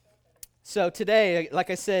So today, like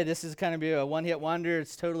I said, this is kind of be a one-hit wonder.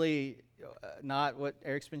 It's totally not what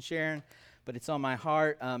Eric's been sharing, but it's on my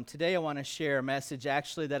heart. Today I want to share a message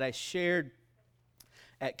actually that I shared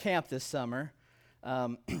at camp this summer,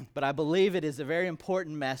 but I believe it is a very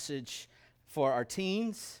important message for our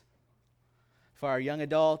teens, for our young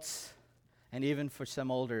adults, and even for some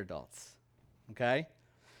older adults, okay?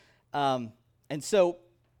 And so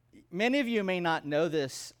many of you may not know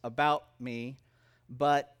this about me,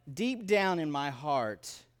 but deep down in my heart,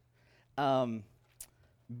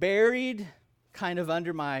 buried kind of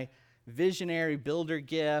under my visionary builder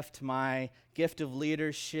gift, my gift of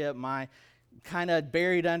leadership, my kind of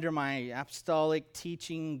buried under my apostolic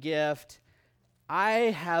teaching gift, I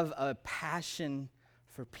have a passion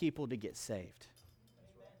for people to get saved.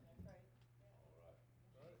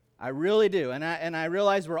 I really do, and I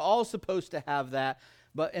realize we're all supposed to have that,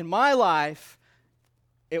 but in my life,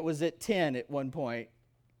 it was at 10 at one point,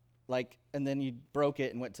 and then you broke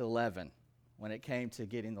it and went to 11 when it came to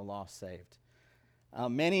getting the lost saved.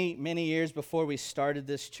 Many years before we started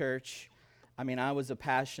this church, I was a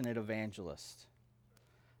passionate evangelist.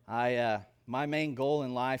 My main goal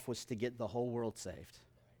in life was to get the whole world saved.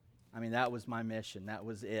 That was my mission. That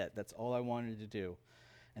was it. That's all I wanted to do.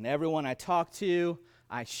 And everyone I talked to,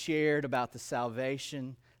 I shared about the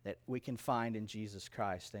salvation that we can find in Jesus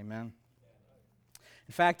Christ. Amen.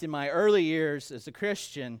 In fact, in my early years as a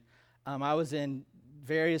Christian, I was in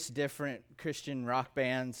various different Christian rock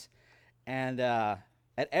bands, and at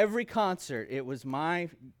every concert, it was my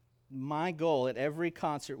goal at every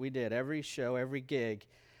concert we did, every show, every gig,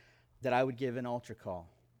 that I would give an altar call,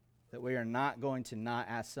 that we are not going to not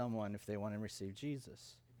ask someone if they want to receive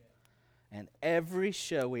Jesus. And every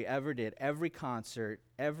show we ever did, every concert,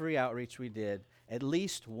 every outreach we did, at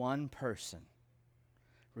least one person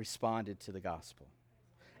responded to the gospel.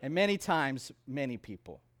 And many times, many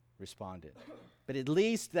people responded. But at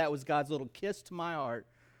least that was God's little kiss to my heart.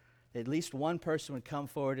 At least one person would come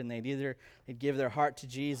forward and they'd give their heart to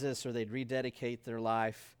Jesus or they'd rededicate their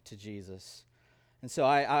life to Jesus. And so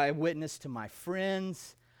I witnessed to my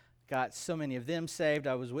friends, got so many of them saved.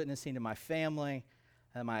 I was witnessing to my family,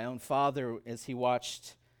 my own father, as he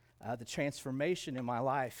watched the transformation in my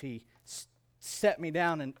life. He set me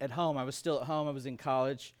down at home. I was still at home. I was in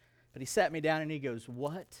college. But he sat me down and he goes,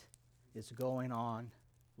 "What is going on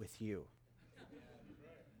with you?"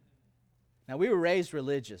 Now, we were raised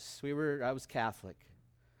religious. I was Catholic.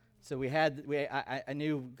 So I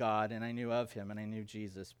knew God and I knew of him and I knew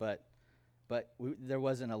Jesus, but there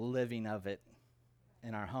wasn't a living of it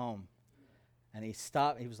in our home. And he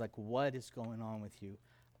stopped. He was like, "What is going on with you?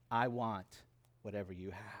 I want whatever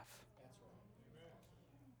you have."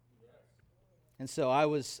 And so I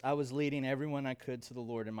was leading everyone I could to the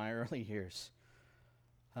Lord in my early years.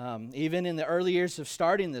 Even in the early years of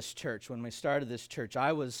starting this church, when we started this church,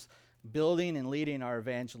 I was building and leading our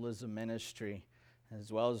evangelism ministry,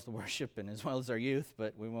 as well as the worship and as well as our youth,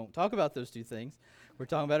 but we won't talk about those two things. We're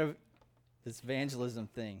talking about this evangelism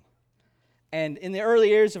thing. And in the early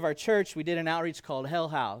years of our church, we did an outreach called Hell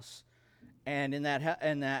House. And in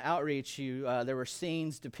that outreach, there were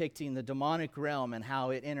scenes depicting the demonic realm and how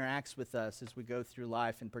it interacts with us as we go through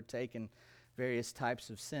life and partake in various types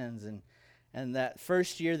of sins. And that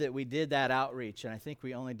first year that we did that outreach, and I think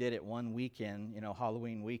we only did it one weekend,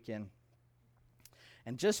 Halloween weekend.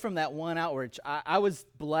 And just from that one outreach, I was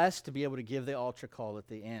blessed to be able to give the altar call at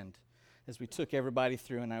the end as we took everybody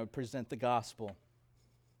through and I would present the gospel.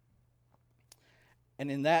 And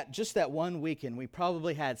in just that one weekend, we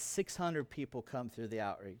probably had 600 people come through the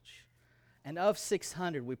outreach. And of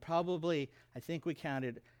 600, I think we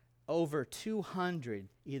counted over 200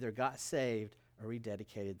 either got saved or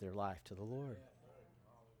rededicated their life to the Lord.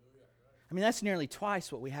 That's nearly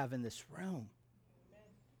twice what we have in this room.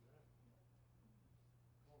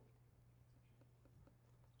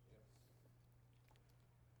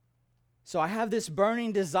 So I have this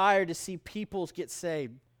burning desire to see people get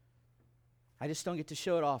saved. I just don't get to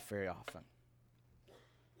show it off very often.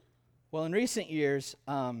 Well, in recent years,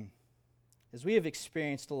 as we have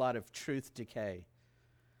experienced a lot of truth decay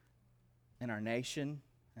in our nation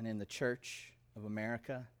and in the Church of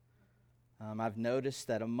America, I've noticed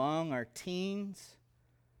that among our teens,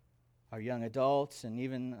 our young adults, and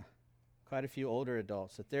even quite a few older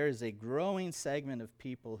adults, that there is a growing segment of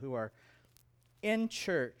people who are in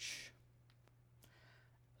church,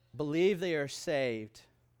 believe they are saved,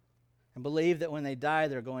 and believe that when they die,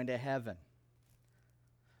 they're going to heaven.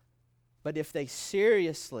 But if they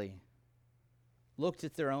seriously looked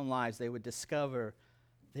at their own lives, they would discover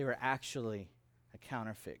they were actually a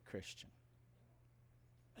counterfeit Christian.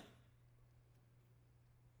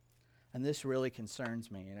 And this really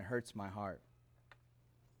concerns me, and it hurts my heart.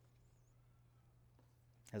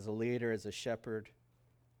 As a leader, as a shepherd,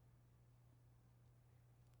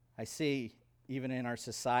 I see, even in our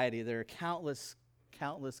society, there are countless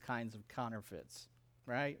kinds of counterfeits,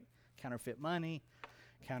 right? Counterfeit money,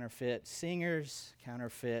 counterfeit singers,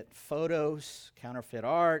 counterfeit photos, counterfeit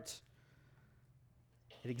art.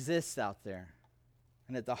 It exists out there.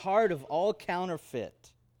 And at the heart of all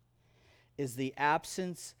counterfeit is the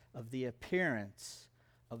absence of the appearance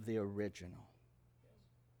of the original.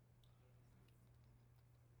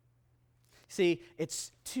 See,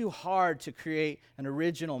 it's too hard to create an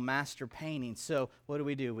original master painting. So what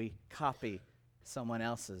do? We copy someone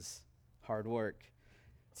else's hard work.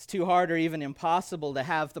 It's too hard or even impossible to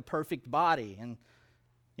have the perfect body and,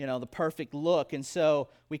 the perfect look. And so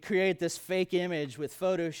we create this fake image with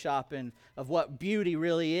Photoshop and of what beauty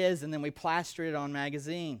really is, and then we plaster it on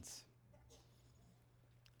magazines.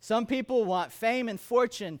 Some people want fame and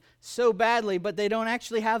fortune so badly, but they don't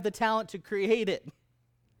actually have the talent to create it.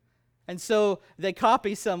 And so they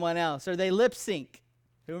copy someone else, or they lip sync.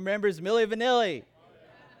 Who remembers Milli Vanilli?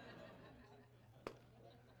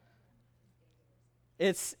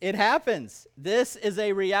 It happens. This is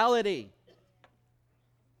a reality.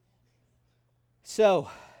 So,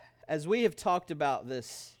 as we have talked about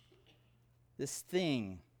this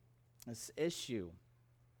thing, this issue,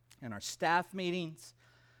 in our staff meetings,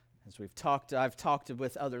 as I've talked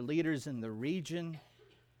with other leaders in the region,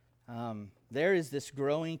 there is this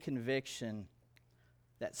growing conviction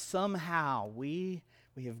that somehow we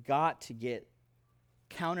have got to get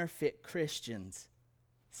counterfeit Christians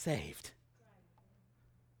saved.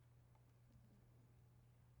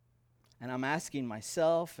 And I'm asking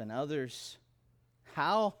myself and others,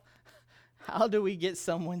 how do we get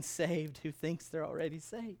someone saved who thinks they're already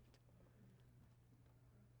saved?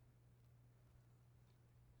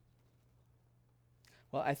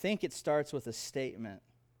 Well, I think it starts with a statement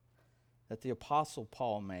that the Apostle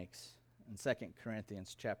Paul makes in 2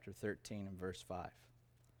 Corinthians chapter 13 and verse 5.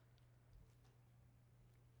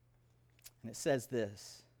 And it says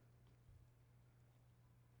this: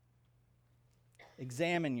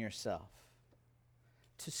 examine yourself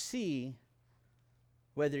to see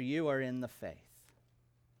whether you are in the faith.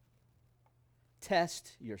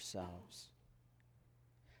 Test yourselves.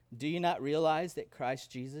 Do you not realize that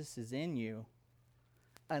Christ Jesus is in you,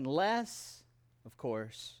 unless, of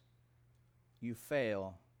course, you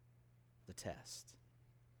fail the test?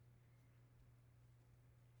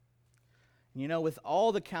 With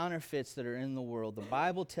all the counterfeits that are in the world, the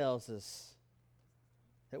Bible tells us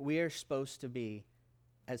that we are supposed to be,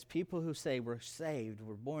 as people who say we're saved,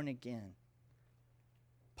 we're born again.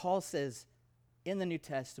 Paul says in the New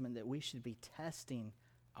Testament that we should be testing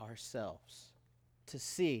ourselves to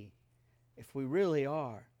see if we really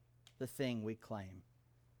are the thing we claim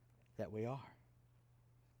that we are.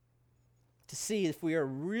 To see if we are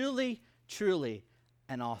really, truly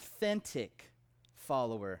an authentic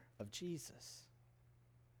follower of Jesus.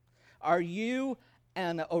 Are you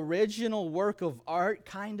an original work of art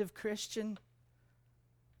kind of Christian?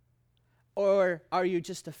 Or are you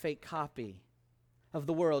just a fake copy of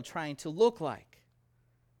the world trying to look like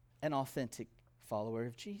an authentic follower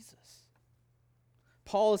of Jesus?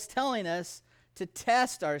 Paul is telling us to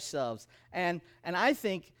test ourselves. And I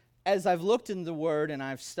think as I've looked in the Word and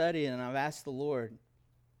I've studied and I've asked the Lord,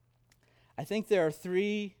 I think there are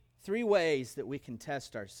three ways that we can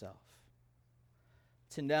test ourselves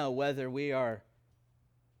to know whether we are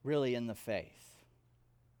really in the faith.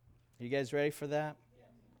 Are you guys ready for that?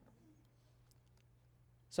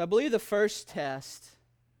 So I believe the first test,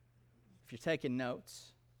 if you're taking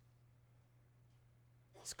notes,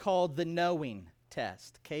 it's called the knowing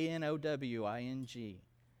test. Knowing.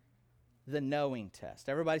 The knowing test.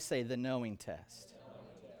 Everybody say the knowing test.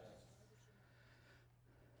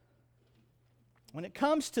 When it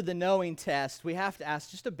comes to the knowing test, we have to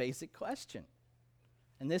ask just a basic question.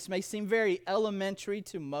 And this may seem very elementary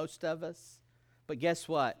to most of us, but guess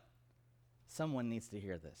what? Someone needs to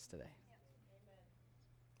hear this today.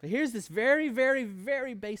 But here's this very, very,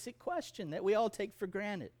 very basic question that we all take for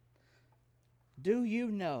granted. Do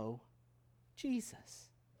you know Jesus?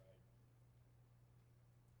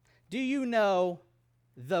 Do you know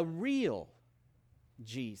the real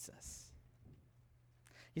Jesus?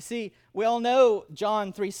 You see, we all know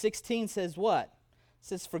John 3:16 says what? It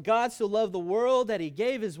says, "For God so loved the world that he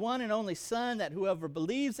gave his one and only Son, that whoever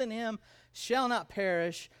believes in him shall not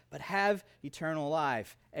perish, but have eternal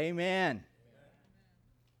life." Amen.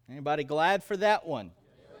 Anybody glad for that one?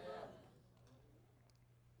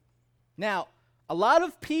 Now, A lot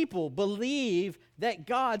of people believe that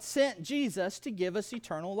God sent Jesus to give us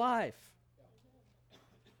eternal life.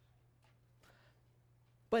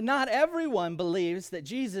 But not everyone believes that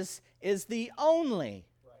Jesus is the only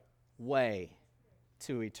way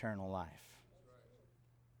to eternal life.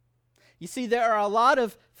 You see, there are a lot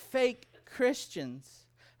of fake Christians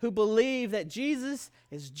who believe that Jesus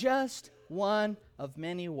is just one of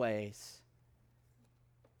many ways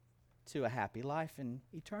to a happy life in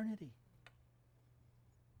eternity.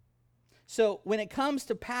 So when it comes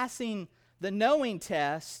to passing the knowing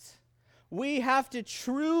test, we have to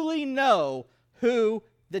truly know who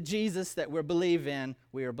the Jesus that we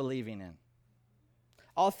are believing in.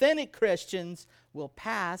 Authentic Christians will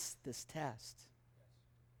pass this test.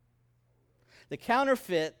 The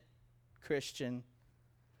counterfeit Christian,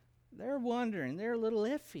 they're wondering, they're a little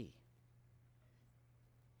iffy.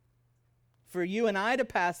 For you and I to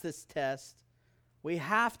pass this test, we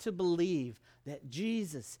have to believe that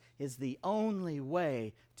Jesus is the only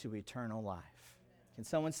way to eternal life. Can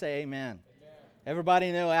someone say amen? Amen.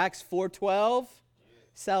 Everybody know Acts 4:12?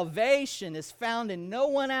 Salvation is found in no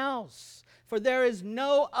one else, for there is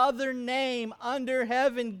no other name under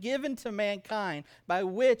heaven given to mankind by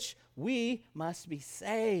which we must be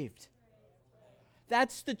saved.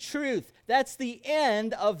 That's the truth. That's the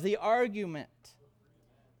end of the argument.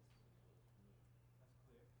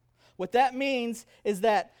 What that means is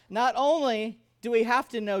that not only do we have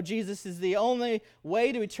to know Jesus is the only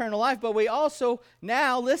way to eternal life, but we also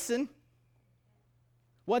now, listen,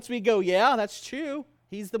 once we go, yeah, that's true.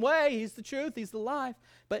 He's the way, He's the truth, He's the life.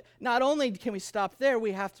 But not only can we stop there,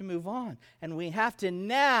 we have to move on. And we have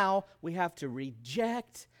to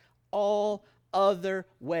reject all other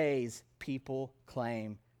ways people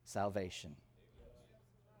claim salvation.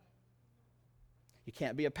 You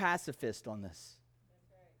can't be a pacifist on this.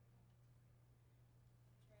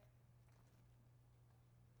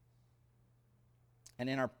 And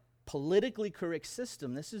in our politically correct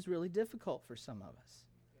system, this is really difficult for some of us.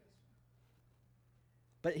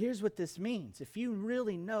 But here's what this means. If you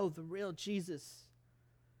really know the real Jesus,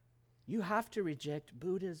 you have to reject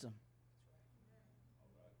Buddhism.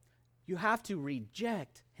 You have to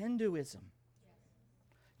reject Hinduism.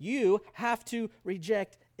 You have to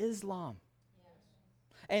reject Islam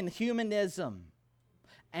and humanism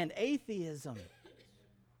and atheism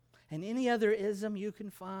and any other ism you can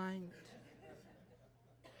find.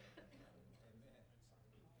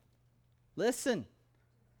 Listen,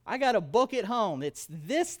 I got a book at home. It's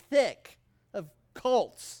this thick of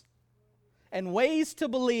cults and ways to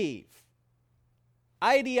believe,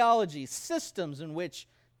 ideologies, systems in which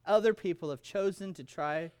other people have chosen to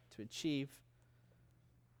try to achieve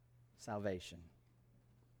salvation.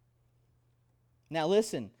 Now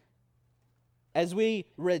listen, as we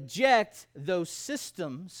reject those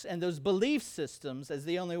systems and those belief systems as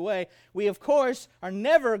the only way, we of course are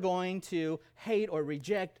never going to hate or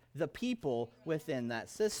reject the people within that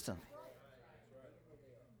system.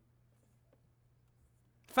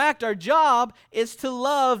 In fact, our job is to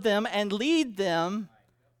love them and lead them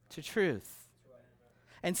to truth.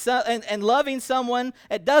 And loving someone,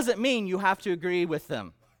 it doesn't mean you have to agree with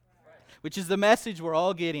them, which is the message we're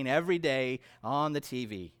all getting every day on the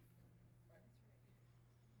TV.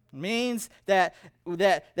 It means that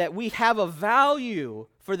we have a value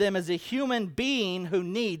for them as a human being who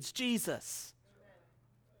needs Jesus.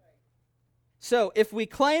 So if we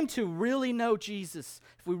claim to really know Jesus,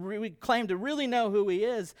 if we claim to really know who He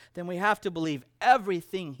is, then we have to believe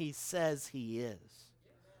everything He says He is.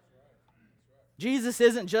 Jesus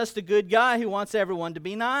isn't just a good guy who wants everyone to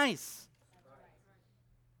be nice.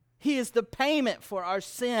 He is the payment for our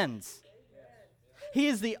sins. He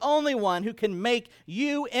is the only one who can make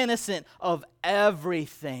you innocent of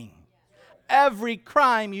everything. Every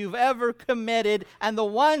crime you've ever committed and the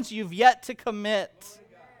ones you've yet to commit.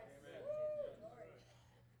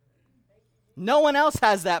 No one else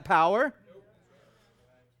has that power.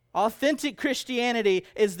 Authentic Christianity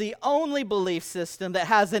is the only belief system that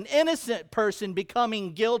has an innocent person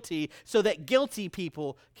becoming guilty so that guilty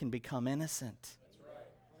people can become innocent.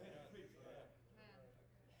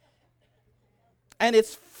 And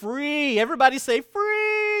it's free. Everybody say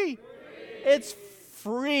free. It's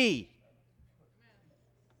free.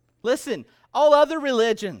 Listen, all other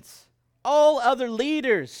religions, all other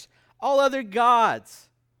leaders, all other gods,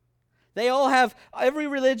 they all have, every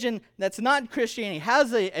religion that's not Christianity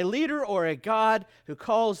has a leader or a God who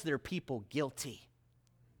calls their people guilty.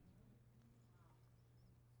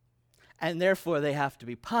 And therefore they have to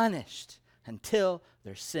be punished until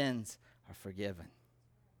their sins are forgiven.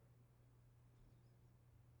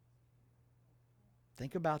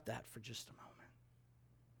 Think about that for just a moment.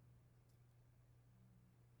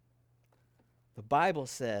 The Bible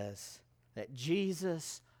says that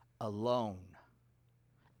Jesus alone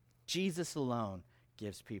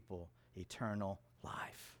gives people eternal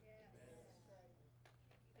life.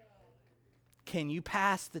 Can you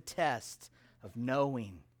pass the test of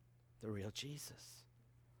knowing the real Jesus?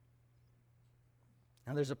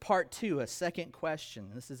 Now there's a part 2, a second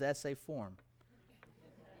question. This is essay form.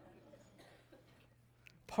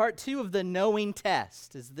 Part 2 of the knowing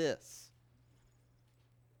test is this.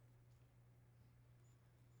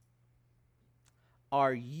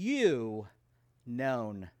 Are you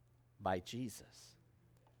known by Jesus?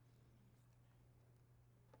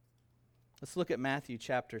 Let's look at Matthew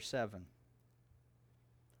chapter 7.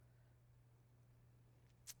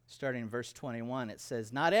 Starting in verse 21, it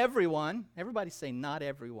says, not everyone, everybody say not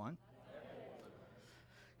everyone.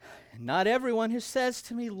 Not everyone who says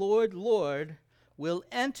to me, Lord, Lord, will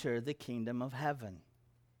enter the kingdom of heaven,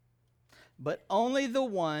 but only the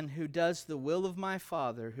one who does the will of my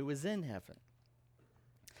Father who is in heaven.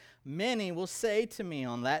 Many will say to me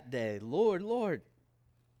on that day, Lord, Lord,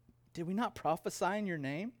 did we not prophesy in your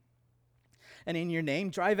name? And in your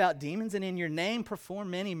name drive out demons, and in your name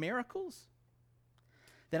perform many miracles?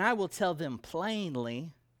 Then I will tell them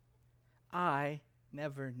plainly, I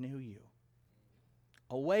never knew you.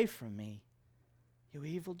 Away from me, you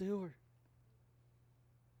evildoer.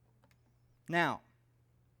 Now,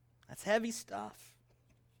 that's heavy stuff.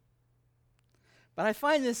 But I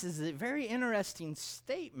find this is a very interesting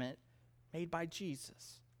statement made by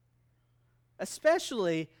Jesus.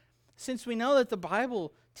 Especially since we know that the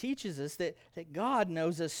Bible teaches us that God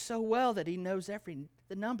knows us so well that he knows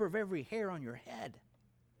the number of every hair on your head.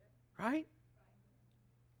 Right?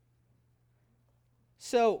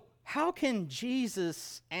 So, how can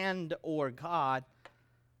Jesus and or God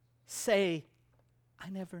say, I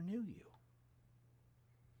never knew you?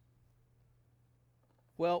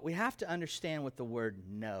 Well, we have to understand what the word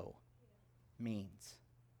know means.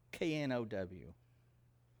 K-N-O-W.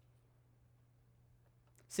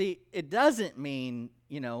 See, it doesn't mean,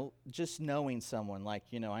 just knowing someone like,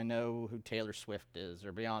 I know who Taylor Swift is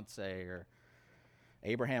or Beyonce or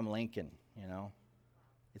Abraham Lincoln,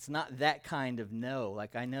 It's not that kind of know.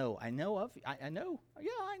 Like I know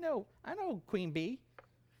Queen Bee.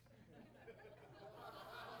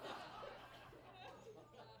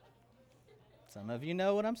 Some of you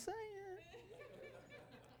know what I'm saying.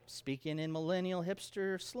 Speaking in millennial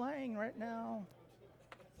hipster slang right now.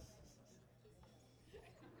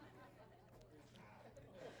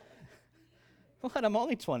 What? I'm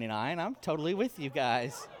only 29. I'm totally with you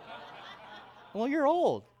guys. Well, you're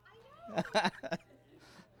old.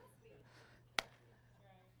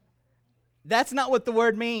 That's not what the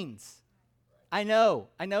word means. I know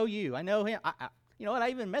you. I know him. You know what? I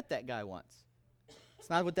even met that guy once. It's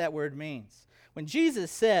not what that word means. When Jesus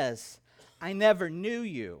says, I never knew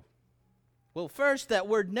you, well, first, that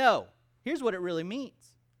word know, here's what it really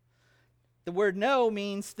means. The word know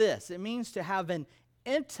means this. It means to have an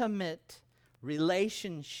intimate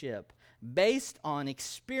relationship based on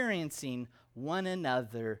experiencing one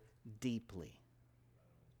another deeply.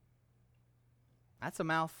 That's a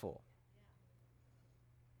mouthful.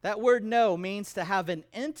 That word know means to have an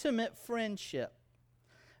intimate friendship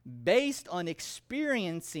based on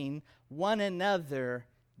experiencing one another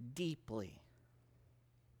deeply.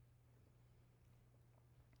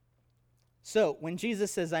 So, when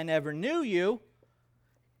Jesus says, I never knew you,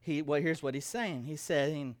 here's what he's saying. He's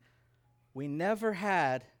saying, we never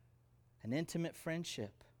had an intimate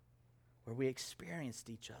friendship where we experienced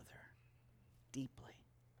each other deeply.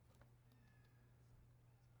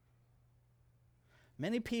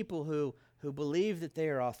 Many people who believe that they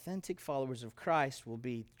are authentic followers of Christ will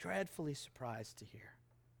be dreadfully surprised to hear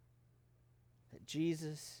that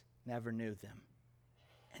Jesus never knew them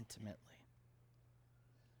intimately.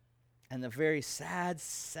 And the very sad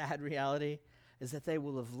reality is that they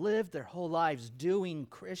will have lived their whole lives doing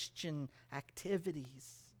Christian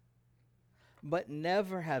activities, but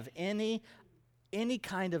never have any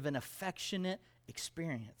kind of an affectionate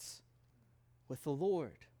experience with the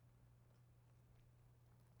Lord.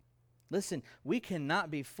 Listen, we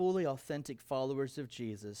cannot be fully authentic followers of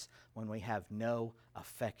Jesus when we have no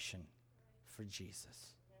affection for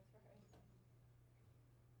Jesus.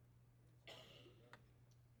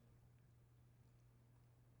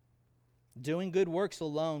 Doing good works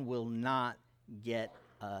alone will not get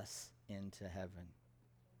us into heaven.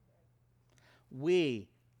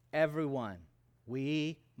 Everyone,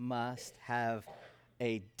 we must have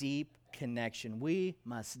a deep connection. We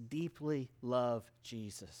must deeply love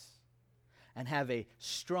Jesus and have a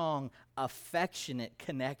strong, affectionate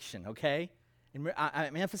connection, okay? And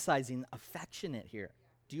I'm emphasizing affectionate here.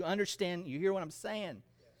 Do you understand? You hear what I'm saying?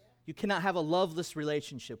 You cannot have a loveless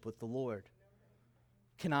relationship with the Lord.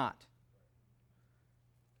 Cannot.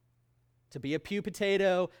 To be a pew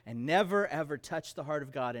potato and never, ever touch the heart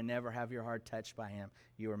of God and never have your heart touched by Him,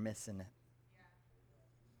 you are missing it.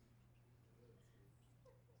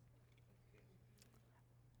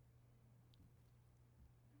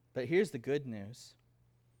 But here's the good news.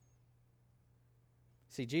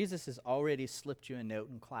 See, Jesus has already slipped you a note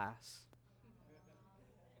in class.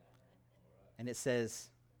 And it says,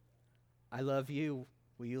 I love you.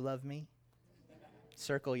 Will you love me?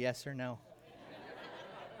 Circle yes or no.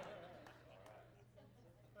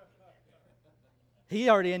 He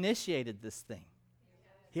already initiated this thing.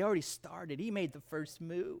 He already started. He made the first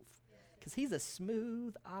move because He's a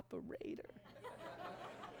smooth operator.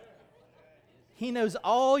 He knows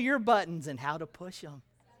all your buttons and how to push them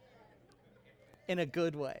in a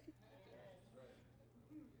good way.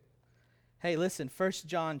 Hey, listen, 1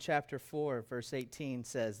 John chapter 4, verse 18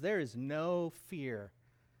 says, there is no fear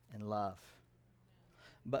in love,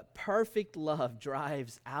 but perfect love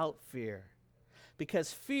drives out fear,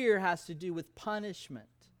 because fear has to do with punishment.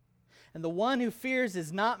 And the one who fears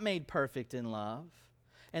is not made perfect in love.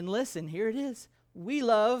 And listen, here it is. We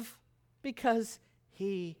love because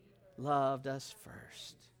He loved us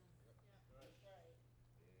first.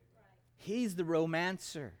 He's the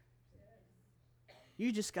romancer.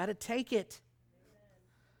 You just got to take it.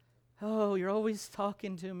 Oh, you're always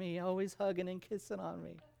talking to me, always hugging and kissing on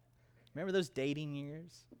me. Remember those dating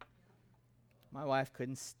years? My wife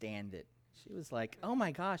couldn't stand it. She was like, oh my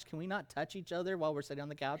gosh, can we not touch each other while we're sitting on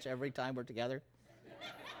the couch every time we're together?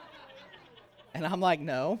 And I'm like,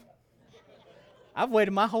 no. I've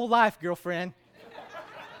waited my whole life, girlfriend,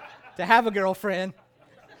 to have a girlfriend.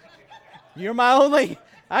 You're my only.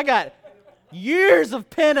 I got years of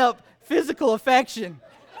pent-up physical affection.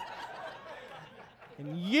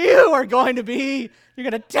 And you are going to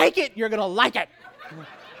take it, you're going to like it.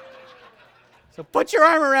 So put your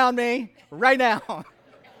arm around me right now.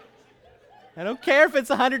 I don't care if it's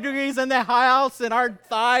 100 degrees in the house and our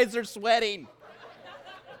thighs are sweating.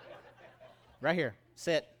 Right here,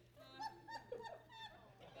 sit.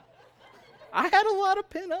 I had a lot of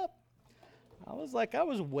pent-up. I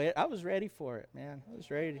was ready for it, man. I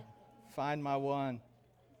was ready to find my one.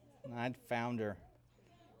 And I'd found her.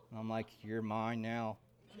 And I'm like, you're mine now.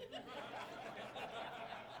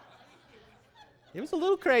 It was a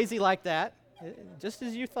little crazy like that, just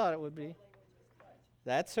as you thought it would be.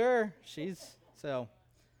 That's her.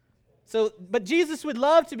 But Jesus would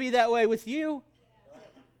love to be that way with you.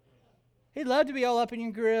 He'd love to be all up in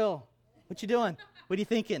your grill. What you doing? What are you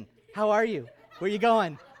thinking? How are you? Where you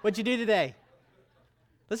going? What'd you do today?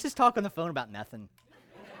 Let's just talk on the phone about nothing.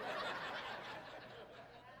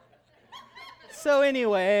 So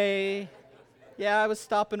anyway, I was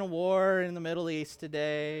stopping a war in the Middle East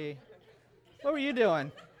today. What were you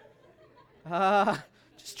doing?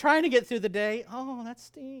 Just trying to get through the day. Oh, that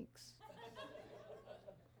stinks.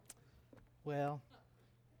 Well,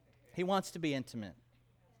 He wants to be intimate.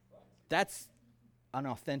 That's an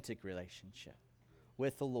authentic relationship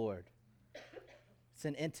with the Lord. It's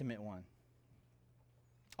an intimate one.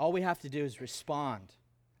 All we have to do is respond.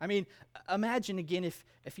 I mean, imagine again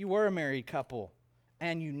if you were a married couple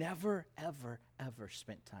and you never, ever, ever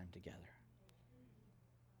spent time together.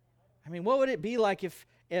 I mean, what would it be like if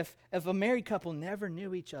a married couple never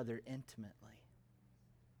knew each other intimately?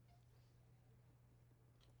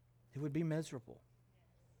 It would be miserable.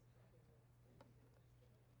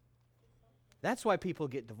 That's why people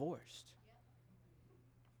get divorced.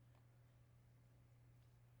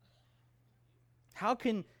 How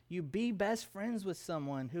can you be best friends with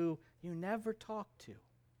someone who you never talk to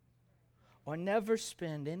or never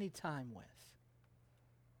spend any time with?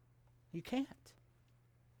 You can't.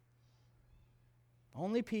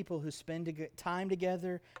 Only people who spend time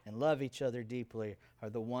together and love each other deeply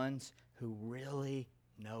are the ones who really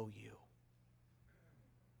know you.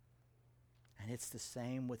 And it's the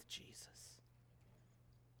same with Jesus.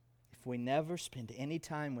 If we never spend any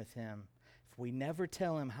time with Him, if we never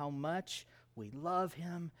tell Him how much we love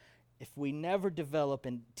Him, if we never develop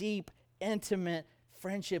a deep, intimate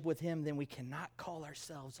friendship with Him, then we cannot call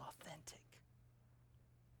ourselves authentic.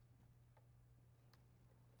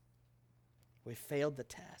 We failed the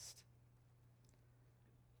test.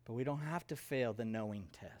 But we don't have to fail the knowing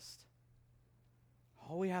test.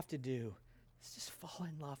 All we have to do is just fall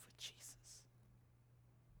in love with Jesus.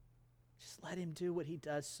 Just let Him do what He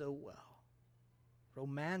does so well.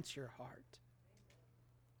 Romance your heart.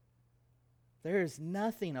 There is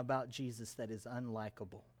nothing about Jesus that is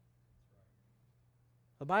unlikable.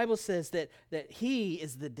 The Bible says that he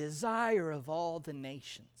is the desire of all the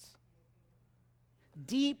nations.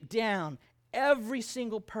 Deep down, every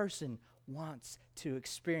single person wants to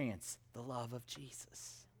experience the love of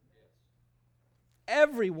Jesus.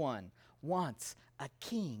 Everyone wants a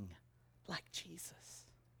king like Jesus.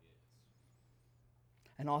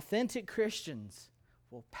 And authentic Christians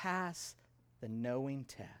will pass the knowing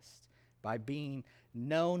test by being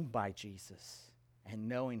known by Jesus and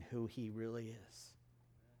knowing who he really is.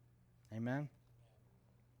 Amen?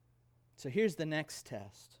 So here's the next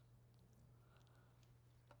test.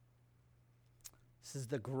 This is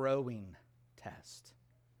the growing test.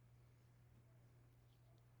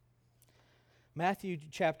 Matthew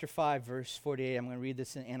chapter 5, verse 48. I'm going to read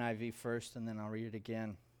this in NIV first, and then I'll read it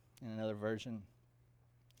again in another version.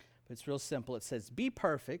 But it's real simple. It says, "Be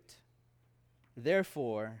perfect,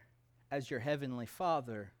 therefore, as your heavenly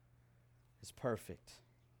Father is perfect."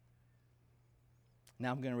 Now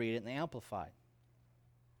I'm going to read it in the Amplified.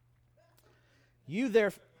 You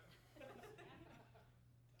therefore...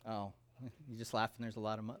 Oh, you just laughing. There's a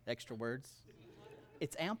lot of extra words.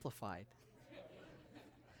 It's amplified.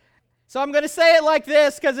 So I'm going to say it like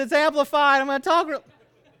this because it's amplified. I'm going to talk...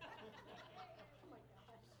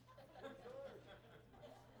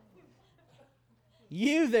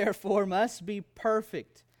 You, therefore, must be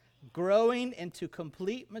perfect, growing into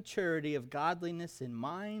complete maturity of godliness in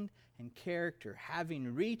mind and character,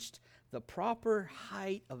 having reached the proper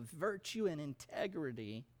height of virtue and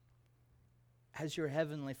integrity as your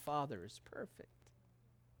heavenly Father is perfect.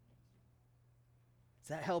 Does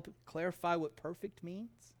that help clarify what perfect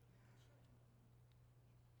means?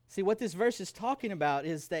 See, what this verse is talking about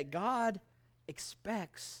is that God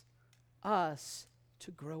expects us to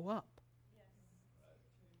grow up.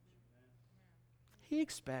 He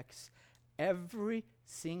expects every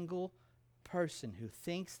single person who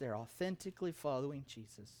thinks they're authentically following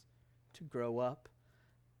Jesus to grow up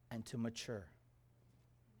and to mature.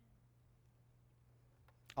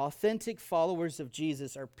 Authentic followers of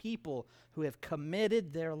Jesus are people who have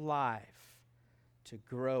committed their life to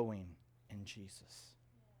growing in Jesus.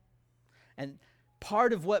 And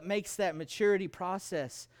part of what makes that maturity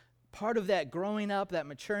process, part of that growing up, that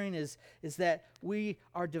maturing is that we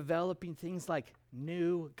are developing things like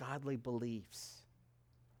new godly beliefs,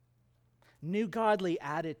 new godly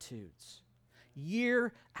attitudes,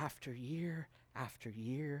 year after year after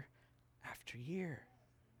year after year.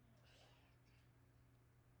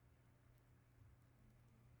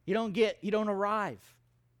 You don't arrive.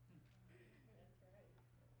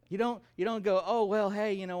 You don't go, oh, well,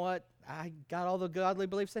 hey, you know what? I got all the godly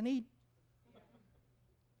beliefs I need.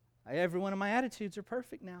 Every one of my attitudes are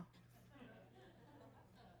perfect now.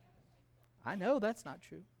 I know that's not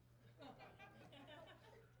true.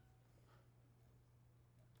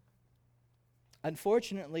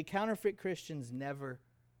 Unfortunately, counterfeit Christians never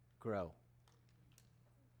grow.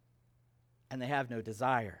 And they have no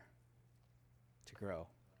desire to grow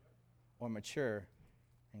or mature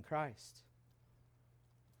in Christ.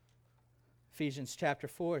 Ephesians chapter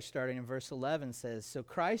 4, starting in verse 11, says, "So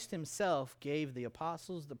Christ himself gave the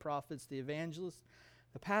apostles, the prophets, the evangelists,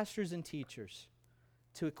 the pastors and teachers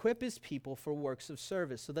to equip his people for works of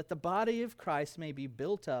service, so that the body of Christ may be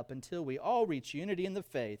built up until we all reach unity in the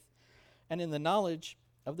faith and in the knowledge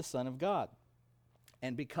of the Son of God,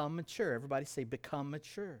 and become mature." Everybody say, become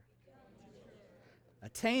mature.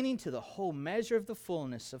 Attaining to the whole measure of the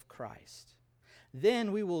fullness of Christ.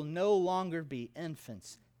 Then we will no longer be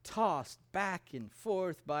infants, tossed back and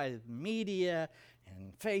forth by media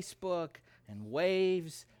and Facebook and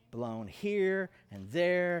waves, blown here and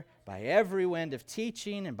there by every wind of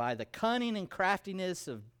teaching and by the cunning and craftiness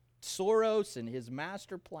of Soros and his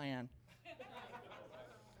master plan.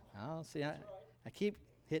 Oh, see, I keep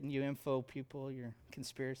hitting you info people, your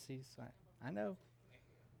conspiracies. I know.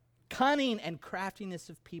 Cunning and craftiness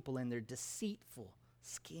of people and their deceitful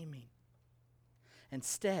scheming.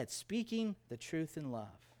 Instead, speaking the truth in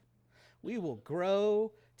love, we will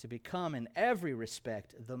grow to become in every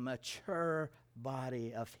respect the mature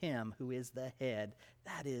body of him who is the head,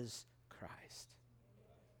 that is Christ.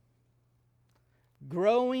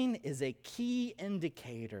 Growing is a key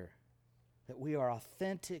indicator that we are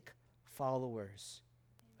authentic followers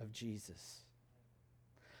of Jesus.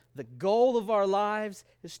 The goal of our lives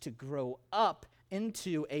is to grow up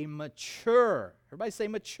into a mature, everybody say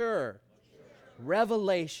mature,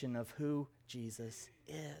 revelation of who Jesus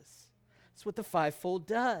is. That's what the fivefold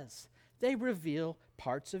does. They reveal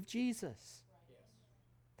parts of Jesus.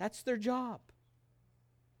 That's their job.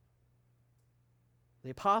 The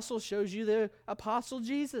apostle shows you the apostle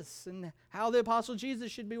Jesus and how the apostle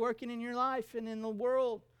Jesus should be working in your life and in the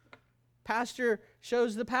world. Pastor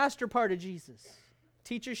shows the pastor part of Jesus.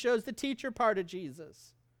 Teacher shows the teacher part of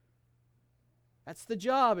Jesus. That's the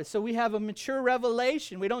job. So we have a mature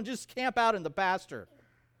revelation. We don't just camp out in the pastor.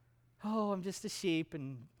 Oh, I'm just a sheep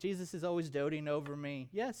and Jesus is always doting over me.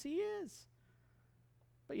 Yes, he is.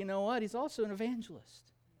 But you know what? He's also an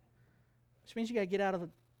evangelist. Which means you got to get out of the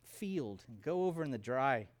field and go over in the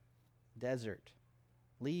dry desert.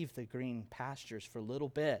 Leave the green pastures for a little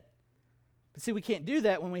bit. But see, we can't do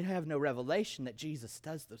that when we have no revelation that Jesus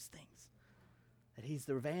does those things. That he's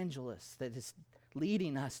the evangelist that is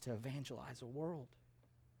leading us to evangelize a world.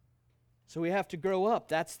 So we have to grow up.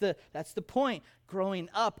 That's the point. Growing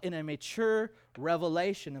up in a mature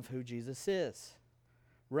revelation of who Jesus is.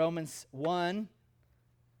 Romans 1,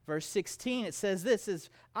 verse 16, it says this, is,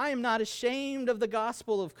 I am not ashamed of the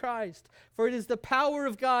gospel of Christ, for it is the power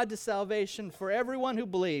of God to salvation for everyone who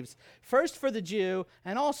believes, first for the Jew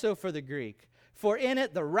and also for the Greek. For in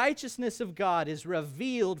it the righteousness of God is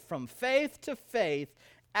revealed from faith to faith,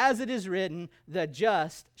 as it is written, the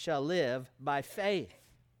just shall live by faith.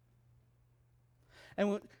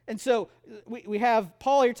 And so we have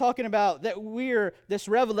Paul here talking about that this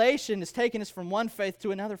revelation is taking us from one faith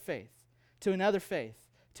to another faith, to another faith,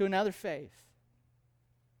 to another faith.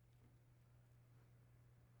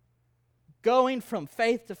 Going from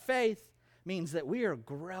faith to faith means that we are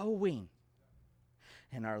growing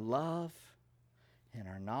in our love, in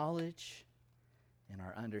our knowledge, in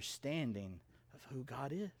our understanding of who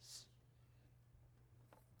God is.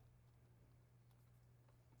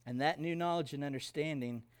 And that new knowledge and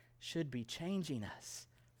understanding should be changing us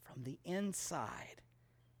from the inside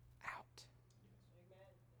out.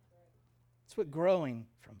 It's what growing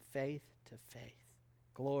from faith to faith,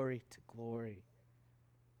 glory to glory,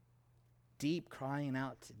 deep crying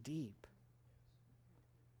out to deep.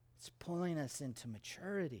 It's pulling us into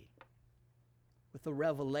maturity with the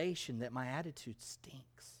revelation that my attitude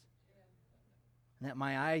stinks and that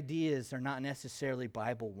my ideas are not necessarily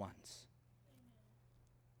Bible ones.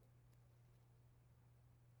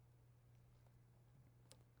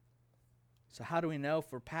 So how do we know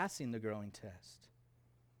if we're passing the growing test?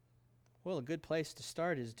 Well, a good place to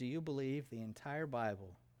start is, do you believe the entire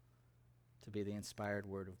Bible to be the inspired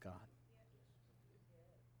Word of God?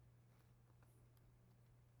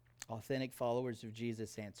 Authentic followers of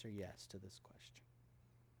Jesus answer yes to this question.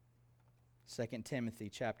 2 Timothy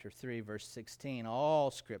chapter 3, verse 16,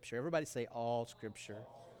 all Scripture, everybody say all Scripture.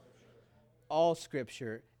 All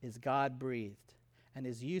Scripture is God-breathed and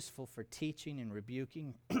is useful for teaching and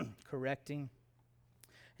rebuking, correcting,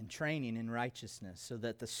 and training in righteousness, so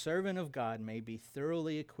that the servant of God may be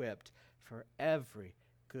thoroughly equipped for every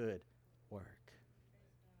good work.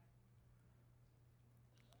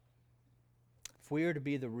 If we are to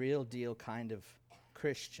be the real deal kind of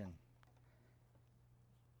Christian,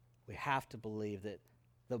 we have to believe that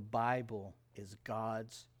the Bible is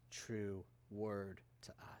God's true word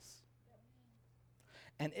to us.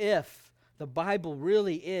 And if the Bible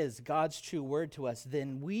really is God's true word to us,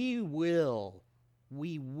 then we will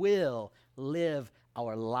live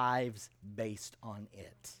our lives based on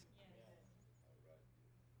it.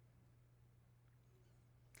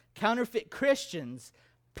 Counterfeit Christians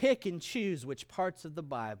pick and choose which parts of the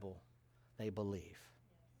Bible they believe.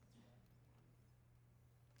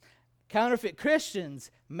 Counterfeit Christians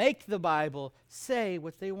make the Bible say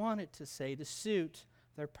what they want it to say to suit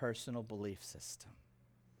their personal belief system.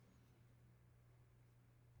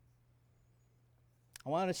 I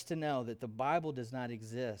want us to know that the Bible does not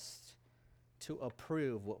exist to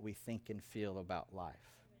approve what we think and feel about life.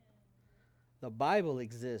 The Bible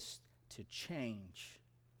exists to change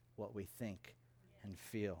what we think and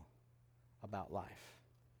feel about life.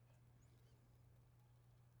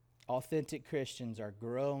 Authentic Christians are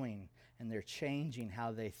growing and they're changing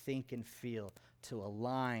how they think and feel to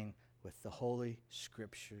align with the Holy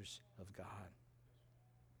Scriptures of God.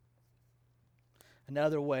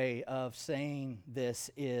 Another way of saying this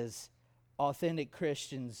is authentic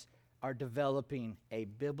Christians are developing a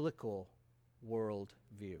biblical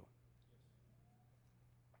worldview.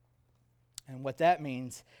 And what that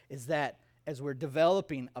means is that as we're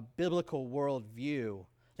developing a biblical worldview,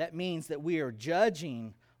 that means that we are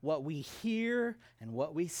judging what we hear and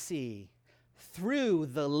what we see through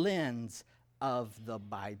the lens of the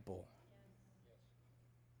Bible.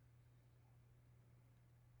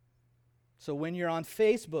 So when you're on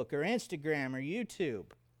Facebook or Instagram or YouTube,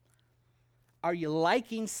 are you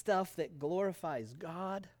liking stuff that glorifies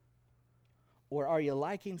God? Or are you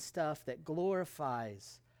liking stuff that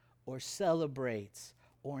glorifies or celebrates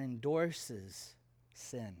or endorses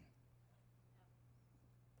sin?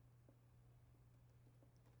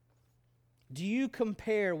 Do you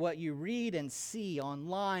compare what you read and see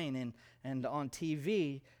online and on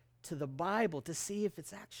TV to the Bible to see if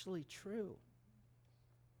it's actually true?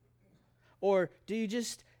 Or do you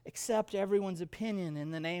just accept everyone's opinion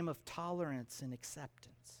in the name of tolerance and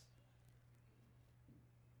acceptance?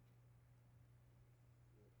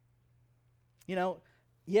 You know,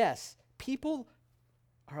 yes, people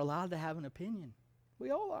are allowed to have an opinion. We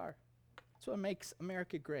all are. That's what makes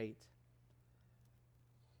America great.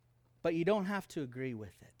 But you don't have to agree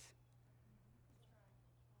with it.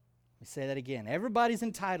 Let me say that again. Everybody's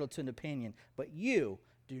entitled to an opinion, but you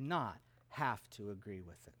do not have to agree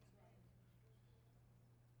with it.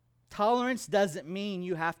 Tolerance doesn't mean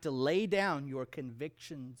you have to lay down your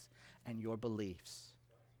convictions and your beliefs.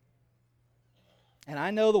 And I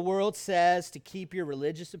know the world says to keep your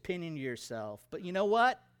religious opinion to yourself, but you know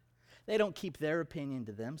what? They don't keep their opinion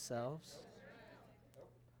to themselves.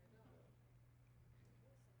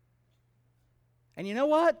 And you know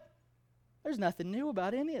what? There's nothing new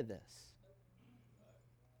about any of this.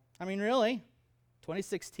 I mean, really,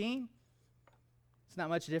 2016, it's not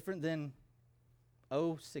much different than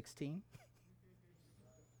 2016.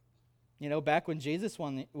 You know, back when Jesus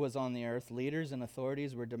was on the earth, leaders and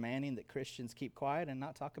authorities were demanding that Christians keep quiet and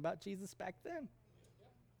not talk about Jesus back then.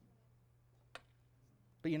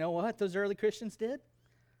 But you know what those early Christians did?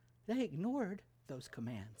 They ignored those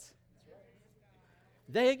commands.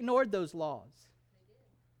 They ignored those laws.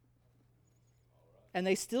 And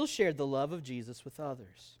they still shared the love of Jesus with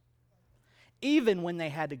others, even when they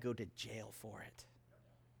had to go to jail for it.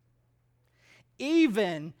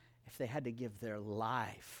 Even if they had to give their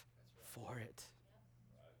life for it.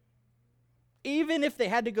 Even if they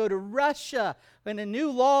had to go to Russia when a new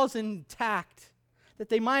law's intact, that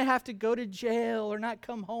they might have to go to jail or not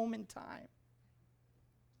come home in time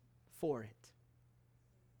for it.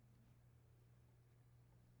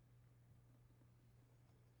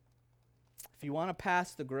 If you want to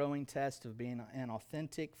pass the growing test of being an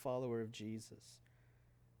authentic follower of Jesus,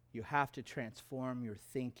 you have to transform your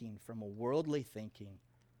thinking from a worldly thinking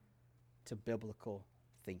to biblical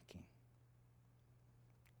thinking.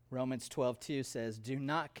 Romans 12:2 says, "Do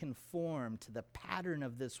not conform to the pattern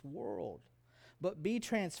of this world, but be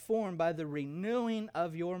transformed by the renewing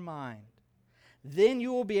of your mind. Then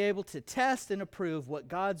you will be able to test and approve what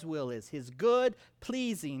God's will is, His good,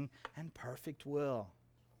 pleasing, and perfect will."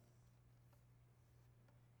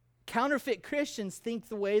 Counterfeit Christians think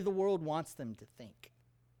the way the world wants them to think.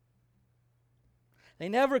 They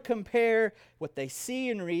never compare what they see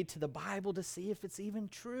and read to the Bible to see if it's even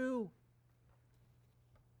true.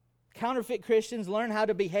 Counterfeit Christians learn how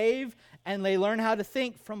to behave and they learn how to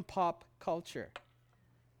think from pop culture.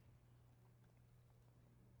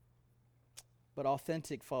 But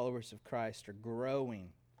authentic followers of Christ are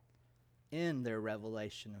growing in their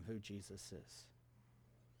revelation of who Jesus is.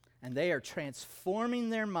 And they are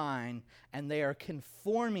transforming their mind and they are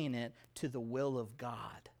conforming it to the will of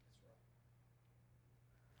God.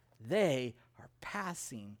 They are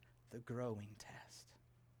passing the growing test.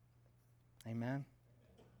 Amen?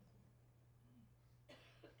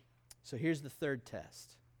 So here's the third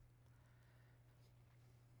test.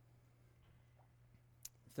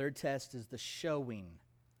 The third test is the showing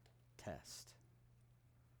test.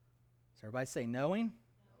 So everybody say knowing.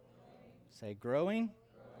 Say growing.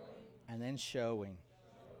 And then showing.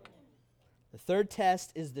 The third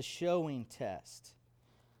test is the showing test.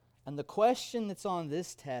 And the question that's on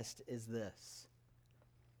this test is this: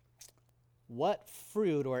 what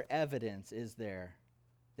fruit or evidence is there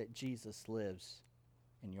that Jesus lives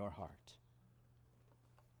in your heart?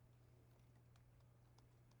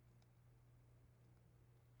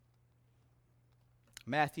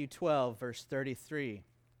 Matthew 12, verse 33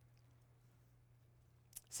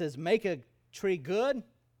 says, "Make a tree good,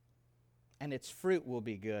 and its fruit will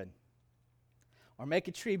be good. Or make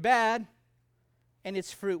a tree bad, and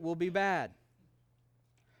its fruit will be bad.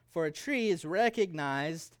 For a tree is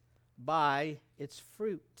recognized by its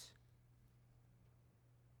fruit."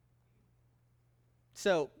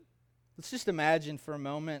 So, let's just imagine for a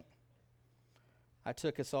moment I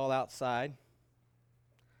took us all outside,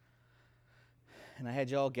 and I had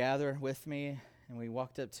you all gather with me, and we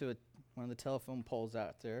walked up to one of the telephone poles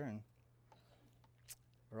out there, and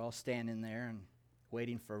we're all standing there and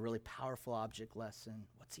waiting for a really powerful object lesson.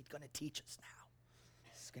 What's he going to teach us now?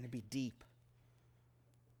 It's going to be deep.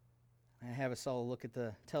 I have us all look at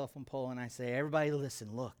the telephone pole and I say, "Everybody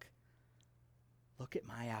listen, look. Look at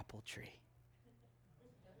my apple tree.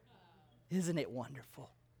 Isn't it wonderful?"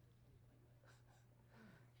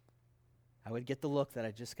 I would get the look that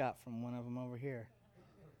I just got from one of them over here.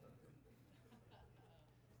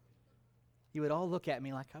 You would all look at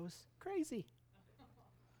me like I was crazy.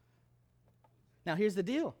 Now, here's the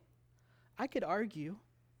deal. I could argue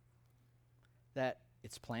that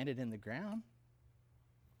it's planted in the ground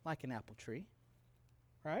like an apple tree,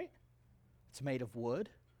 right? It's made of wood,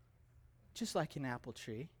 just like an apple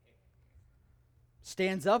tree.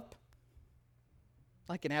 Stands up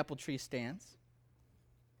like an apple tree stands.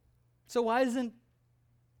 So why isn't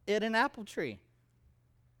it an apple tree?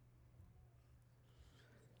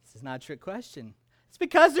 This is not a trick question. It's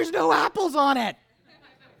because there's no apples on it.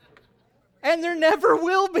 And there never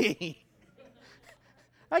will be.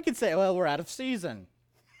 I could say, well, we're out of season.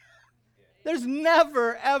 There's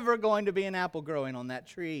never, ever going to be an apple growing on that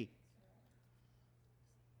tree.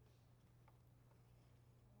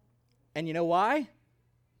 And you know why?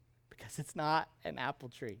 Because it's not an apple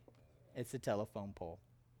tree. It's a telephone pole.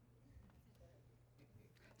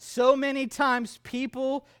 So many times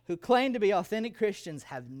people who claim to be authentic Christians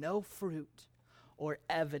have no fruit or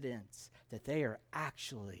evidence that they are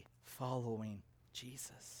actually following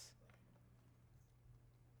Jesus.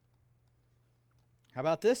 How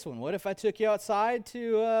about this one? What if I took you outside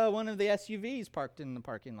to one of the SUVs parked in the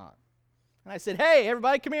parking lot? And I said, hey,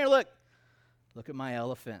 everybody, come here, look. Look at my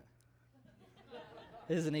elephant.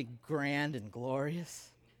 Isn't he grand and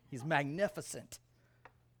glorious? He's magnificent.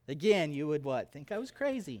 Again, you would what? Think I was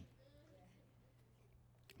crazy.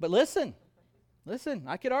 But listen,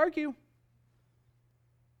 I could argue.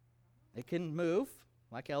 It can move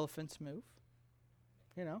like elephants move.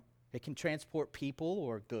 You know, it can transport people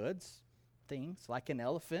or goods, things like an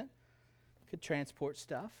elephant could transport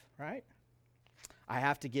stuff, right? I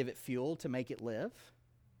have to give it fuel to make it live,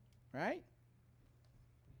 right?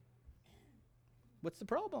 What's the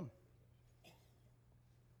problem?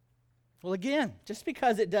 Well, again, just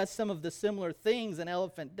because it does some of the similar things an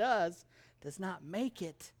elephant does not make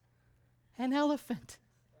it an elephant.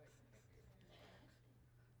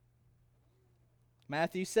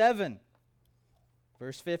 Matthew 7,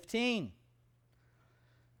 verse 15.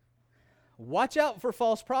 Watch out for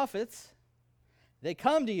false prophets. They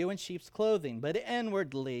come to you in sheep's clothing, but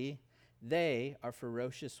inwardly they are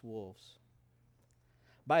ferocious wolves.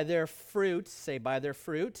 By their fruit, say by their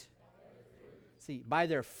fruit. See, by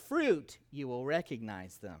their fruit you will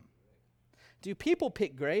recognize them. Do people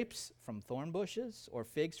pick grapes from thorn bushes or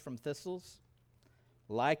figs from thistles?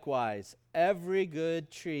 Likewise, every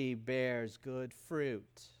good tree bears good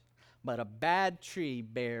fruit, but a bad tree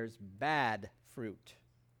bears bad fruit.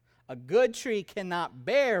 A good tree cannot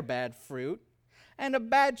bear bad fruit, and a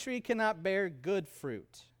bad tree cannot bear good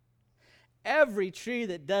fruit. Every tree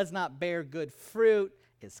that does not bear good fruit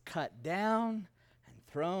is cut down and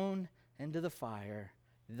thrown into the fire.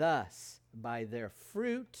 Thus, by their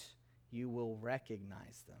fruit, you will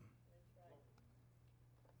recognize them.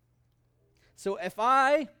 So if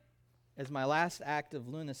I, as my last act of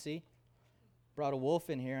lunacy, brought a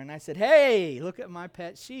wolf in here and I said, hey, look at my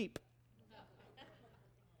pet sheep,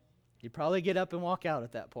 you'd probably get up and walk out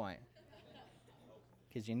at that point.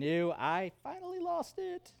 Because you knew I finally lost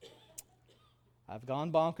it. I've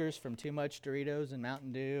gone bonkers from too much Doritos and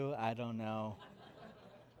Mountain Dew. I don't know.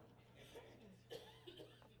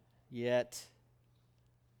 Yet,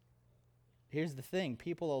 here's the thing.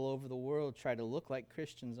 People all over the world try to look like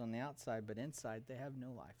Christians on the outside, but inside they have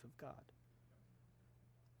no life of God.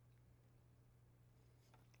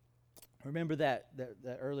 Remember that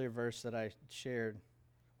earlier verse that I shared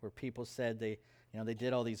where people said they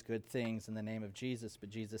did all these good things in the name of Jesus, but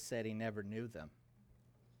Jesus said he never knew them.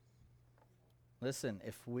 Listen,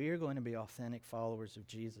 if we're going to be authentic followers of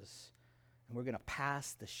Jesus and we're going to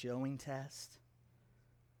pass the showing test,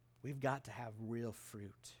 we've got to have real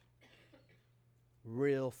fruit.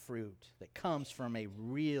 Real fruit that comes from a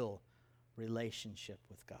real relationship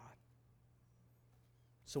with God.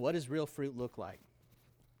 So what does real fruit look like?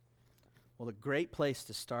 Well, a great place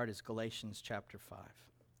to start is Galatians chapter 5,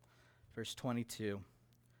 verse 22.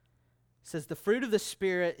 It says, the fruit of the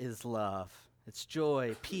Spirit is love. It's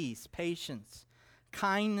joy, peace, patience,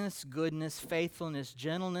 kindness, goodness, faithfulness,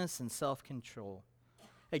 gentleness, and self-control.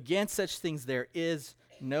 Against such things there is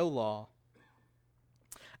no law.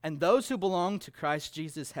 And those who belong to Christ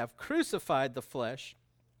Jesus have crucified the flesh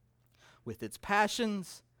with its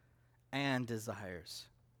passions and desires.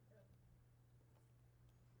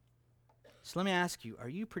 So let me ask you, are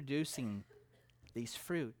you producing these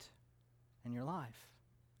fruit in your life?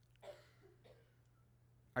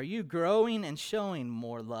 Are you growing and showing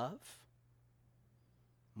more love,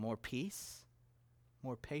 more peace,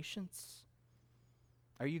 more patience?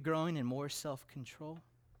 Are you growing in more self-control?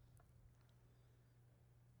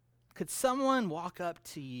 Could someone walk up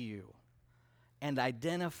to you and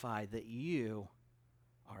identify that you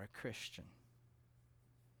are a Christian?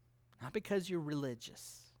 Not because you're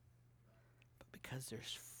religious, but because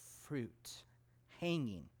there's fruit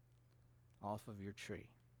hanging off of your tree.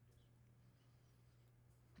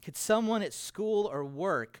 Could someone at school or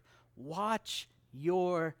work watch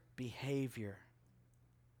your behavior?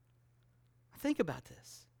 Think about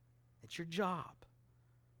this. It's your job,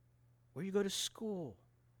 where you go to school.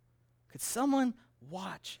 Could someone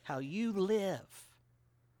watch how you live,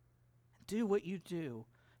 do what you do?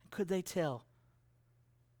 And could they tell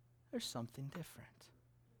there's something different?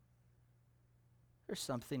 There's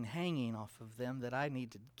something hanging off of them that I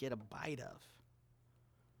need to get a bite of.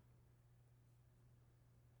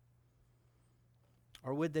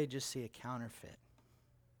 Or would they just see a counterfeit?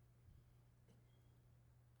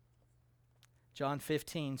 John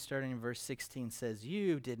 15, starting in verse 16, says,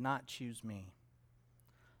 "You did not choose me,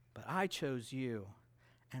 but I chose you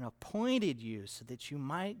and appointed you so that you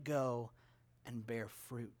might go and bear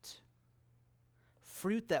fruit.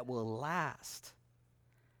 Fruit that will last.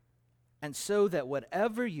 And so that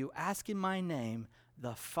whatever you ask in my name,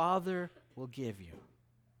 the Father will give you.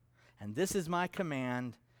 And this is my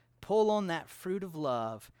command, pull on that fruit of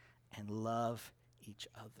love and love each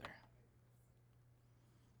other."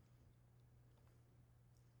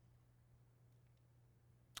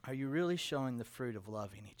 Are you really showing the fruit of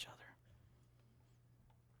loving each other?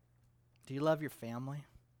 Do you love your family?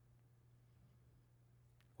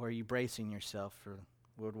 Or are you bracing yourself for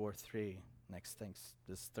World War III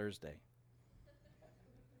this Thursday?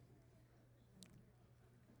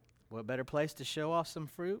 What better place to show off some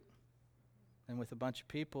fruit than with a bunch of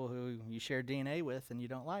people who you share DNA with and you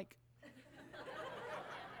don't like?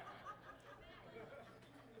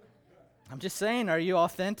 I'm just saying, are you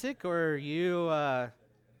authentic or are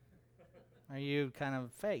you kind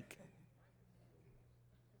of fake?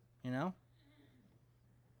 You know?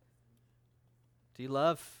 Do you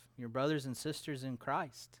love your brothers and sisters in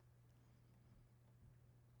Christ?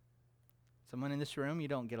 Someone in this room you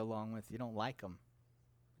don't get along with, you don't like them.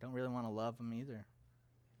 You don't really want to love them either.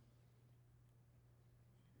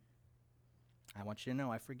 I want you to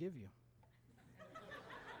know I forgive you.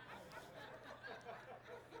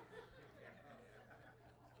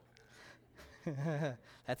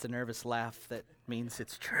 That's a nervous laugh that means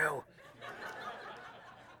it's true.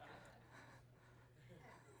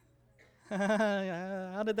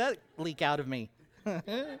 How did that leak out of me?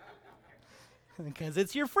 Because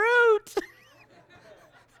it's your fruit.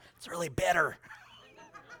 It's really bitter.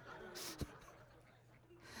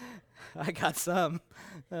 I got some.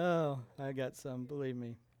 Oh, I got some, believe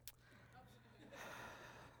me.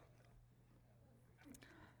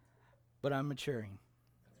 But I'm maturing.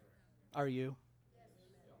 Are you?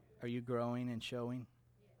 Are you growing and showing?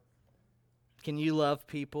 Can you love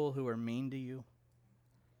people who are mean to you?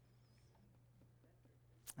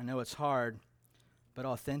 I know it's hard, but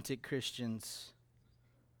authentic Christians,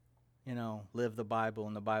 live the Bible,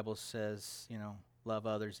 and the Bible says, love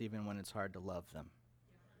others even when it's hard to love them.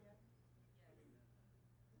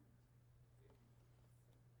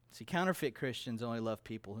 See, counterfeit Christians only love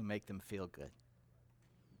people who make them feel good.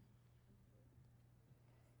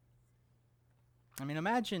 I mean,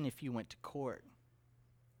 imagine if you went to court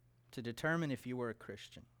to determine if you were a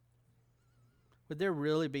Christian. Would there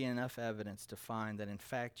really be enough evidence to find that, in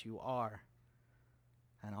fact, you are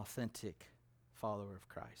an authentic follower of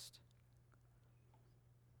Christ?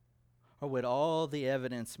 Or would all the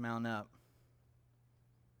evidence mount up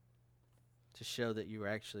to show that you were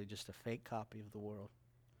actually just a fake copy of the world,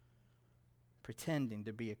 pretending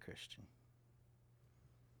to be a Christian?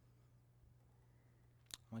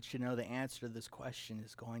 I want you to know the answer to this question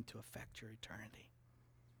is going to affect your eternity.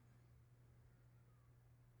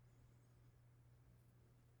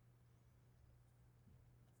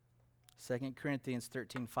 Second Corinthians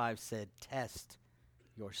 13:5 said, test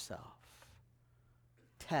yourself.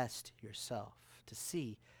 Test yourself to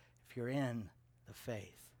see if you're in the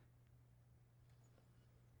faith.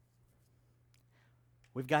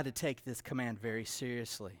 We've got to take this command very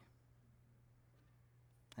seriously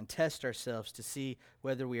and test ourselves to see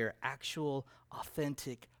whether we are actual,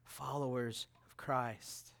 authentic followers of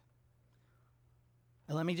Christ.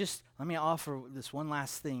 And let me offer this one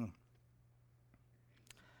last thing.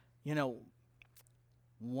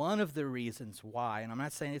 One of the reasons why, and I'm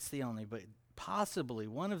not saying it's the only, but possibly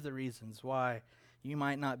one of the reasons why you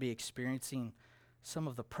might not be experiencing some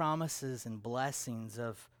of the promises and blessings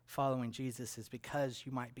of following Jesus is because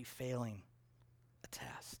you might be failing a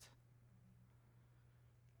test.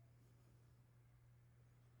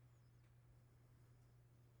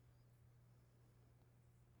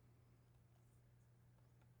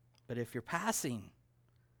 But if you're passing,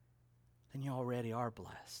 then you already are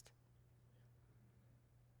blessed.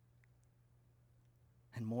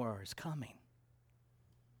 and more is coming.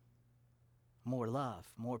 More love,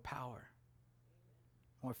 more power,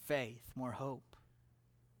 more faith, more hope,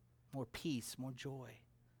 more peace, more joy,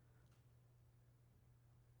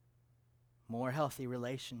 more healthy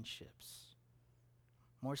relationships,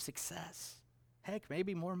 more success. Heck,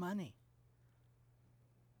 maybe more money.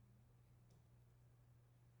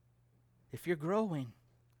 If you're growing,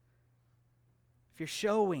 if you're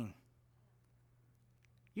showing,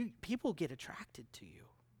 people get attracted to you.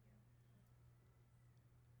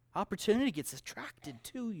 Opportunity gets attracted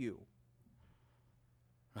to you.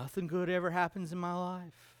 Nothing good ever happens in my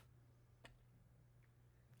life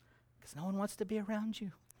because no one wants to be around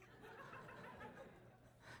you.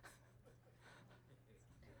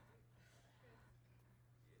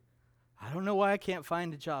 I don't know why I can't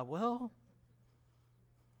find a job. Well,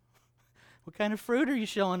 what kind of fruit are you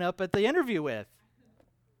showing up at the interview with?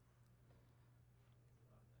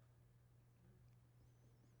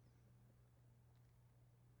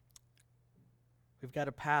 We've got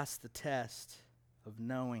to pass the test of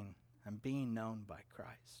knowing and being known by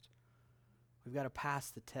Christ. We've got to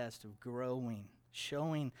pass the test of growing,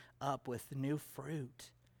 showing up with new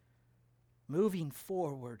fruit, moving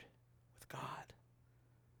forward with God.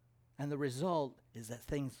 And the result is that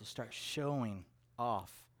things will start showing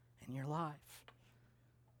off in your life.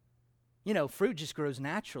 You know, fruit just grows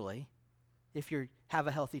naturally if you have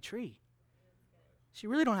a healthy tree. So you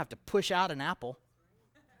really don't have to push out an apple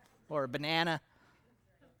or a banana.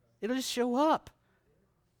 It'll just show up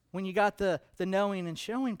when you got the knowing and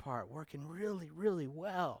showing part working really, really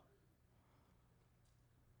well.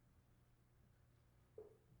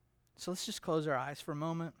 So let's just close our eyes for a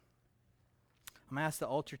moment. I'm going to ask the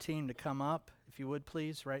altar team to come up, if you would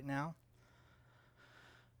please, right now.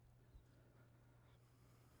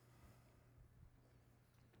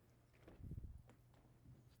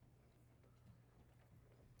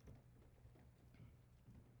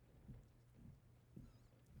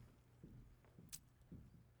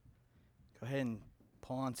 Go ahead and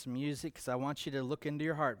pull on some music because I want you to look into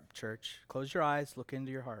your heart, church. Close your eyes, look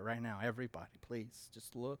into your heart right now. Everybody, please,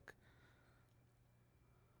 just look.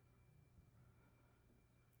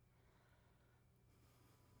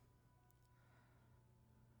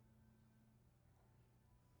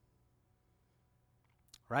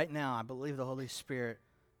 Right now, I believe the Holy Spirit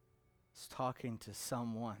is talking to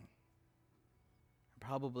someone,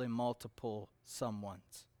 probably multiple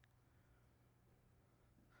someones.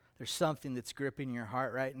 There's something that's gripping your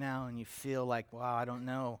heart right now, and you feel like, wow, I don't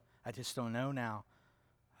know. I just don't know now.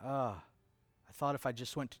 I thought if I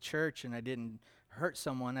just went to church and I didn't hurt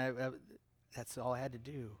someone, that's all I had to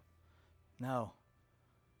do. No.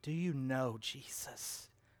 Do you know Jesus?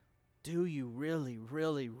 Do you really,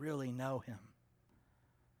 really, really know him?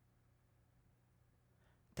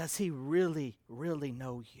 Does he really, really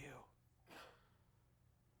know you?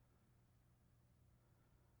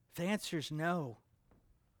 If the answer is no,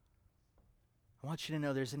 I want you to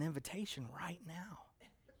know there's an invitation right now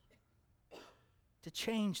to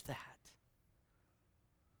change that.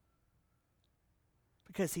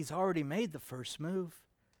 Because he's already made the first move.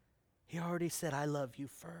 He already said, I love you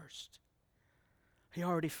first. He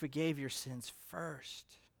already forgave your sins first.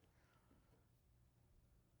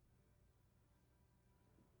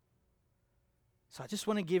 So I just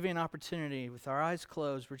want to give you an opportunity with our eyes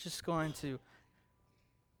closed. We're just going to,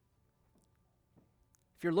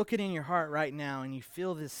 if you're looking in your heart right now and you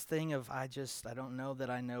feel this thing of, I don't know that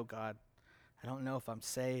I know God. I don't know if I'm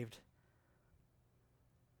saved.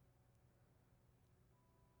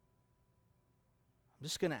 I'm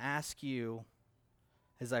just going to ask you,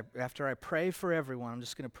 after I pray for everyone, I'm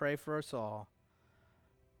just going to pray for us all.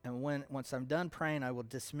 And once I'm done praying, I will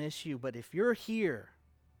dismiss you. But if you're here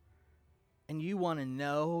and you want to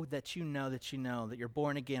know that you're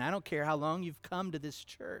born again, I don't care how long you've come to this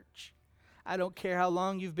church. I don't care how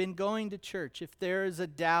long you've been going to church. If there is a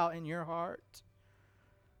doubt in your heart,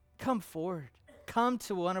 come forward. Come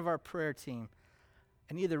to one of our prayer team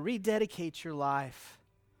and either rededicate your life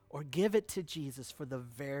or give it to Jesus for the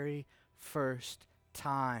very first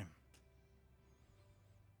time.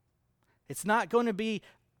 It's not going to be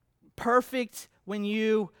perfect when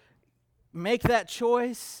you make that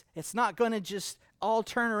choice. It's not going to just all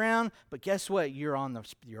turn around, but guess what? You're on the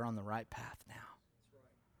right path now.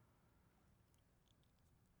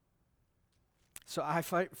 So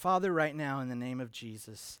Father, right now in the name of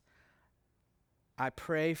Jesus, I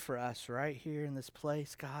pray for us right here in this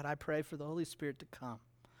place. God, I pray for the Holy Spirit to come.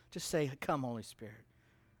 Just say, come, Holy Spirit.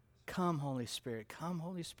 Come, Holy Spirit. Come,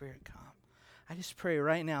 Holy Spirit, come. I just pray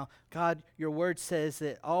right now, God, your word says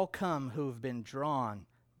that all come who have been drawn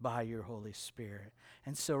by your Holy Spirit.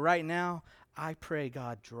 And so right now, I pray,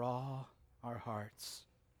 God, draw our hearts.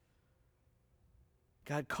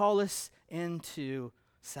 God, call us into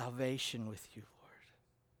salvation with you, Lord.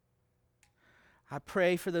 I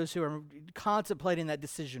pray for those who are contemplating that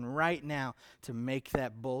decision right now to make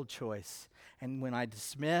that bold choice. And when I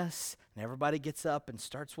dismiss and everybody gets up and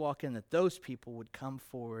starts walking, that those people would come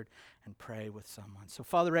forward and pray with someone. So,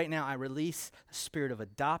 Father, right now I release the spirit of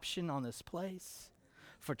adoption on this place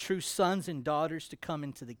for true sons and daughters to come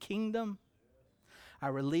into the kingdom. I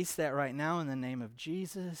release that right now in the name of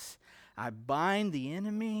Jesus. I bind the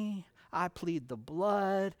enemy. I plead the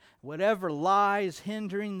blood. Whatever lies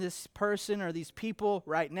hindering this person or these people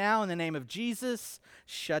right now in the name of Jesus,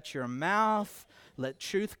 shut your mouth. Let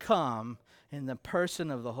truth come in the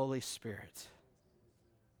person of the Holy Spirit.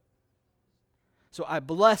 So I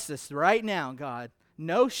bless this right now, God.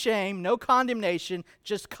 No shame, no condemnation.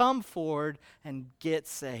 Just come forward and get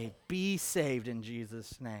saved. Be saved in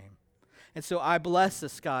Jesus' name. And so I bless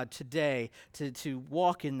us, God, today to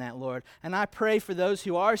walk in that, Lord. And I pray for those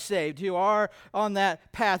who are saved, who are on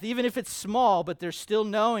that path, even if it's small, but they're still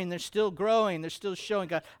knowing, they're still growing, they're still showing.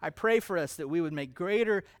 God, I pray for us that we would make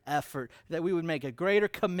greater effort, that we would make a greater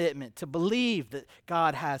commitment to believe that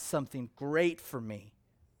God has something great for me.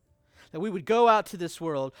 That we would go out to this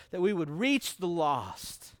world, that we would reach the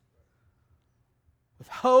lost with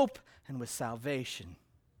hope and with salvation.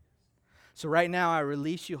 So right now, I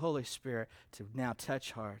release you, Holy Spirit, to now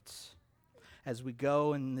touch hearts as we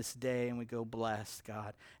go in this day and we go blessed,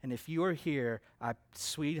 God. And if you are here,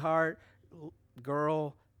 sweetheart,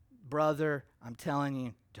 girl, brother, I'm telling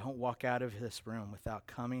you, don't walk out of this room without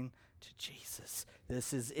coming to Jesus.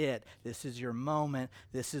 This is it. This is your moment.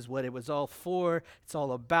 This is what it was all for. It's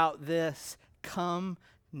all about this. Come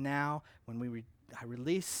now. When I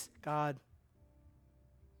release, God,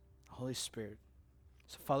 Holy Spirit.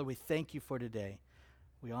 So, Father, we thank you for today.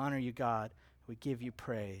 We honor you, God. We give you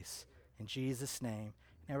praise. In Jesus' name.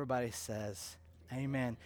 And everybody says, amen.